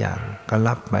ลายอย่างก็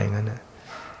รับไปงั้นนะ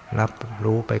รับ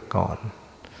รู้ไปก่อน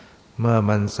เมื่อ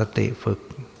มันสติฝึก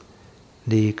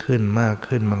ดีขึ้นมาก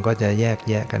ขึ้นมันก็จะแยก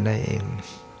แยะกันได้เอง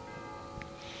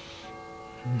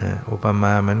นะอุปม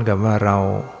าเหมือนกับว่าเรา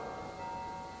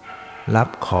รับ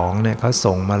ของเนี่ยเขา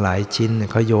ส่งมาหลายชิ้น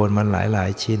เขาโยนมาหลา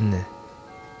ยชิ้นเนี่ย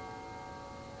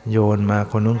โยนมา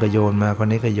คนนู้นก็โยนมาคน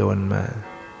นี้ก็โยนมา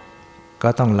ก็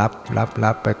ต้องรั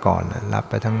บไปก่อนรับ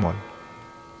ไปทั้งหมด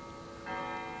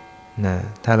นะ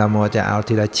ถ้าเรามัวจะเอา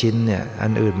ทีละชิ้นเนี่ยอั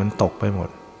นอื่นมันตกไปหมด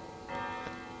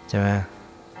ใช่ไหม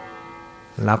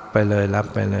รับไปเลยแ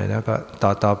ล้วก็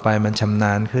ต่อไปมันชำน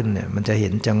าญขึ้นเนี่ยมันจะเห็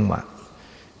นจังหวะ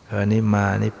นี่มา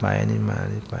นี่ไปนี่มา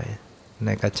นี่ไปใน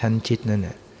กระชั้นชิดนั่นเ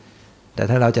นี่ยแต่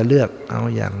ถ้าเราจะเลือกเอา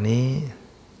อย่างนี้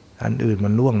อันอื่นมั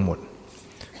นล่วงหมด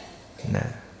นะ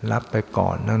รับไปก่อ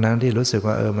นทั้งที่รู้สึก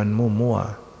ว่ามันมั่ว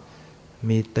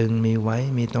มีตึงมีไว้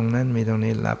มีตรงนั้นมีตรง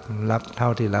นี้รับเท่า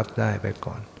ที่รับได้ไป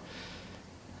ก่อน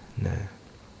นะ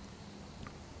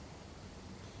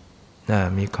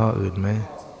มีข้ออื่นไหม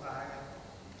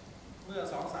เมื่อ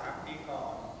 2-3 ปี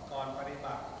ก่อนปฏิ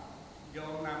บัติโย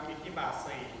มนำอิทธิบาท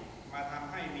 4มาท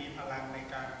ำให้มีพลังใน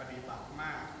การปฏิบัติม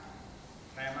าก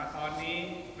แต่มาตอนนี้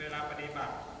เวลาปฏิบั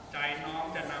ติใจน้อม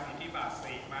จะนำอิทธิบาท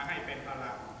 4มาให้เป็นพ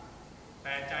ลังแ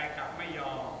ต่ใจกลับไม่ย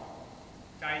อม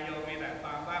ใจโยมมีแต่คว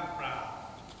ามว่างเปล่า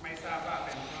ไม่ทราบว่าเ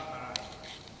ป็นเพราะอะไร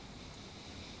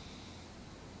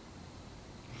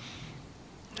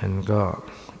ฉันก็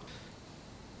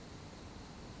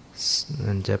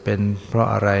มันจะเป็นเพราะ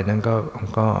อะไรนั้น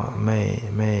ก็ไ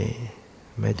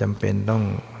ม่จำเป็นต้อง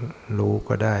รู้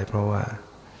ก็ได้เพราะว่า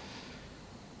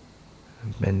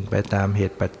เป็นไปตามเห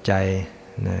ตุปัจจัย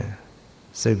นะ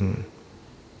ซึ่ง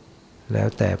แล้ว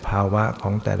แต่ภาวะข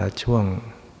องแต่ละช่วง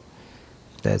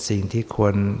แต่สิ่งที่คว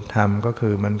รทำก็คื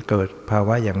อมันเกิดภาว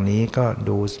ะอย่างนี้ก็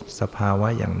ดูสภาวะ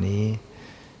อย่างนี้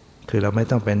คือเราไม่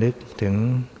ต้องไปนึกถึง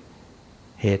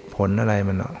เหตุผลอะไร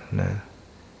มันหรอกนะ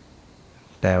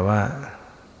แต่ว่า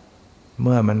เ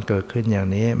มื่อมันเกิดขึ้นอย่าง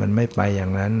นี้มันไม่ไปอย่า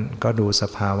งนั้นก็ดูส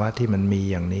ภาวะที่มันมี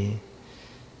อย่างนี้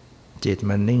จิต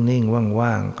มันนิ่งๆ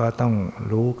ว่างๆก็ต้อง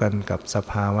รู้กันกับส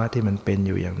ภาวะที่มันเป็นอ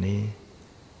ยู่อย่างนี้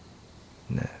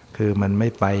นะคือมันไม่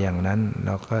ไปอย่างนั้นเร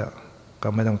าก็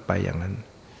ไม่ต้องไปอย่างนั้น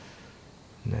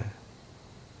นะ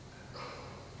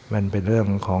มันเป็นเรื่อง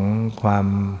ของความ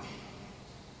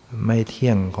ไม่เที่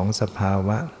ยงของสภาว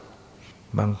ะ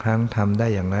บางครั้งทำได้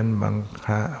อย่างนั้นบา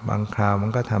งคราวมัน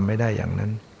ก็ทำไม่ได้อย่างนั้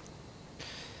น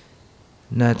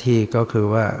หน้าที่ก็คือ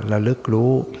ว่าระลึก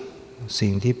รู้สิ่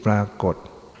งที่ปรากฏ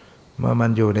เมื่อมั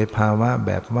นอยู่ในภาวะแ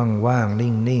บบว่างๆ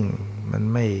นิ่งๆมัน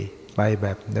ไม่ไปแบ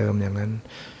บเดิมอย่างนั้น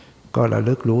ก็ระ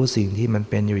ลึกรู้สิ่งที่มัน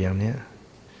เป็นอยู่อย่างนี้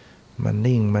มัน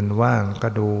นิ่งมันว่างก็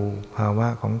ดูภาวะ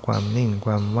ของความนิ่งค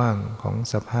วามว่างของ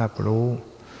สภาพรู้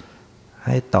ใ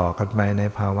ห้ต่อกันไปใน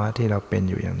ภาวะที่เราเป็น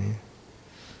อยู่อย่างนี้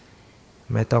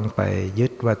ไม่ต้องไปยึ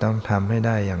ดว่าต้องทำให้ไ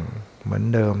ด้อย่างเหมือน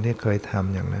เดิมที่เคยท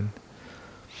ำอย่างนั้น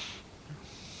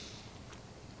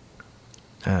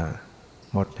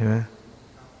หมดใช่ไหม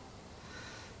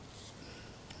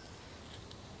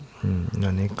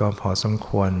วันนี้ก็พอสมค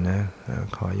วรนะ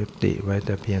ขอยุติไว้แ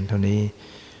ต่เพียงเท่านี้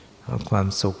ขอความ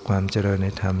สุขความเจริญใน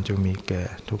ธรรมจงมีแก่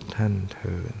ทุกท่านเท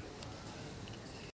อญ